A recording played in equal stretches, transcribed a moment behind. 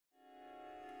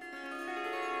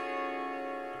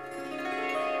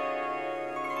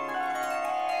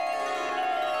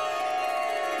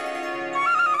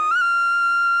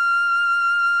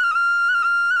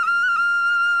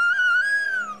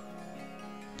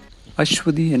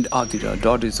Ashwati and Adira,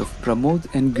 daughters of Pramod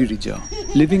and Girija,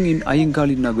 living in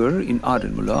Ayangali Nagar in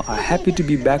Aranmula, are happy to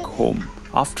be back home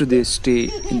after their stay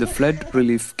in the flood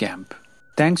relief camp.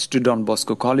 Thanks to Don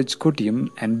Bosco Kottiyam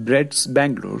and Breads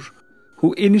Bangalore,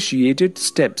 who initiated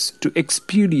steps to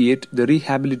expedite the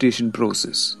rehabilitation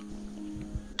process.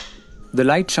 The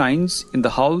light shines in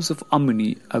the house of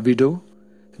Ammani, a widow,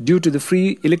 due to the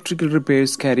free electrical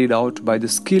repairs carried out by the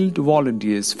skilled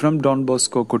volunteers from Don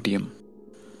Bosco Kottiyam.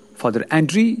 Father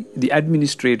Andri, the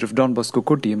administrator of Don Bosco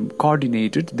Kottiyam,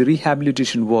 coordinated the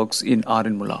rehabilitation works in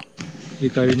Aranmula. ഈ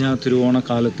കഴിഞ്ഞ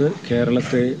തിരുവോണക്കാലത്ത്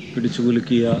കേരളത്തെ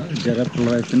പിടിച്ചുകുലുക്കിയ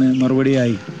ജലപ്രളയത്തിന്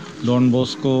മറുപടിയായി Don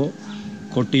Bosco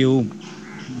കൊട്ടിയവും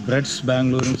breads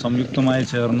ബാംഗ്ലൂരും സംയുക്തമായി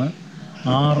ചേർന്ന്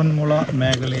ആറന്മുള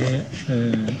മേഖലയെ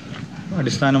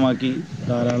അടിസ്ഥാനമാക്കി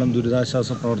ധാരാളം ദുരിതാശ്വാസ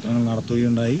പ്രവർത്തനങ്ങൾ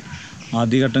നടത്തുകയുണ്ടായി.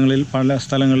 ആദ്യഘട്ടങ്ങളിൽ പല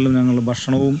സ്ഥലങ്ങളിലും ഞങ്ങൾ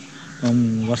ഭക്ഷണവും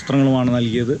വസ്ത്രങ്ങളുമാണ്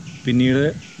നൽകിയത്. പിന്നീട്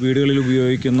വീടുകളിൽ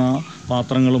ഉപയോഗിക്കുന്ന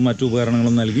പാത്രങ്ങളും മറ്റു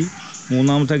ഉപകരണങ്ങളും നൽകി.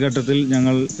 മൂന്നാമത്തെ ഘട്ടത്തിൽ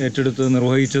ഞങ്ങൾ ഏറ്റെടുത്ത്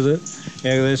നിർവഹിച്ചത്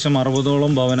ഏകദേശം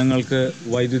 60ഓളം ഭവനങ്ങൾക്ക്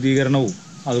വൈദ്യുതീകരണവും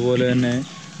അതുപോലെ തന്നെ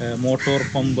മോട്ടോർ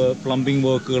പമ്പ് പ്ലംബിംഗ്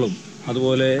വർക്കുകളും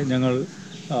അതുപോലെ ഞങ്ങൾ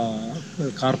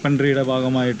കാർപ്പൻട്രിയുടെ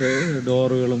ഭാഗമായിട്ട്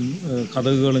ഡോറുകളും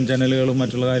കതകുകളും ജനലുകളും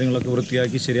മറ്റുള്ള കാര്യങ്ങളൊക്കെ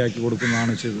വൃത്തിയാക്കി ശരിയാക്കി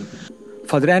കൊടുക്കുന്നതാണ് ചെയ്തത്.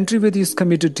 Father Andri with his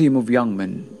committed team of young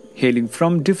men hailing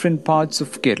from different parts of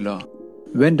Kerala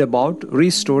went about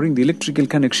restoring the electrical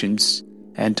connections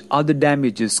and other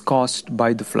damages caused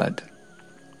by the flood.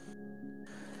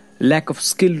 Lack of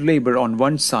skilled labor on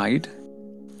one side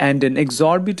and an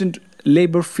exorbitant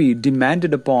labor fee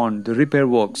demanded upon the repair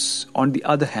works on the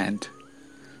other hand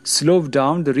slowed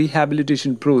down the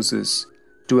rehabilitation process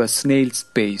to a snail's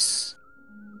pace.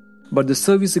 But the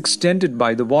service extended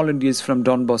by the volunteers from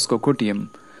Don Bosco Kottiyam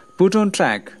put on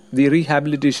track the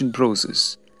rehabilitation process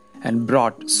and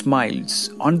brought smiles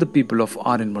on the people of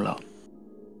Aranmula.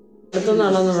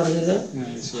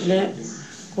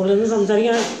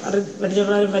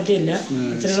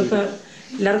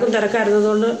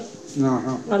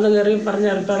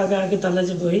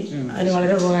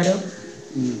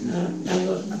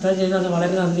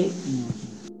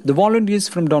 The volunteers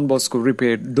from Don Bosco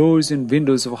repaired doors and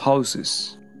windows of houses.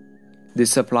 They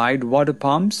supplied water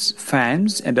pumps,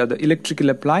 fans and other electrical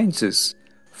appliances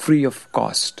free of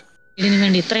cost.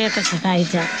 ഇതിനുവേണ്ടി ഇത്രയൊക്കെ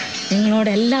സഹായിച്ച നിങ്ങളോട്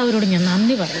എല്ലാവരോടും ഞാൻ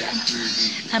നന്ദി പറയാം.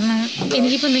 കാരണം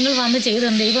എനിക്കിപ്പോൾ നിങ്ങൾ വന്ന് ചെയ്ത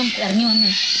ദൈവം ഇറങ്ങി വന്ന്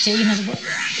ചെയ്യുന്നത് പോലെ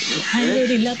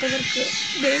ഇല്ലാത്തവർക്ക്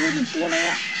ദൈവം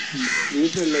തുണയാ.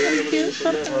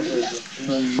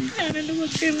 ഞാൻ എൻ്റെ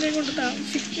കുട്ടികളെ കൊണ്ട്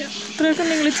താമസിക്കുക ഇത്രയൊക്കെ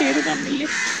നിങ്ങൾ ചെയ്ത് തന്നില്ലേ,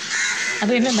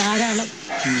 അത് തന്നെ ധാരാളം.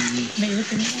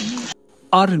 ദൈവത്തിന്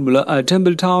Aranmula, a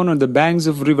temple town on the banks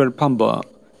of river Pamba,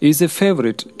 is a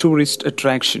favorite tourist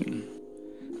attraction.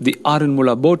 The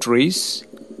Aranmula boat race,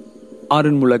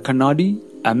 Aranmula Kannadi,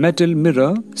 a metal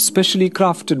mirror specially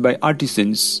crafted by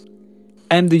artisans,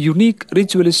 and the unique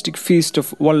ritualistic feast of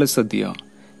Vallasadhya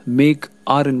make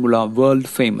Aranmula world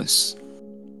famous.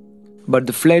 But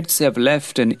the floods have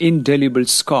left an indelible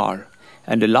scar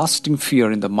and a lasting fear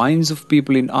in the minds of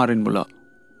people in Aranmula.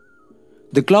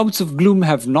 The clouds of gloom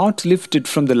have not lifted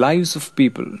from the lives of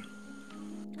people.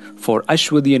 For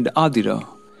Ashwati and Adira,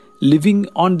 living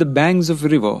on the banks of a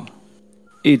river,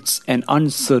 it's an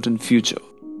uncertain future.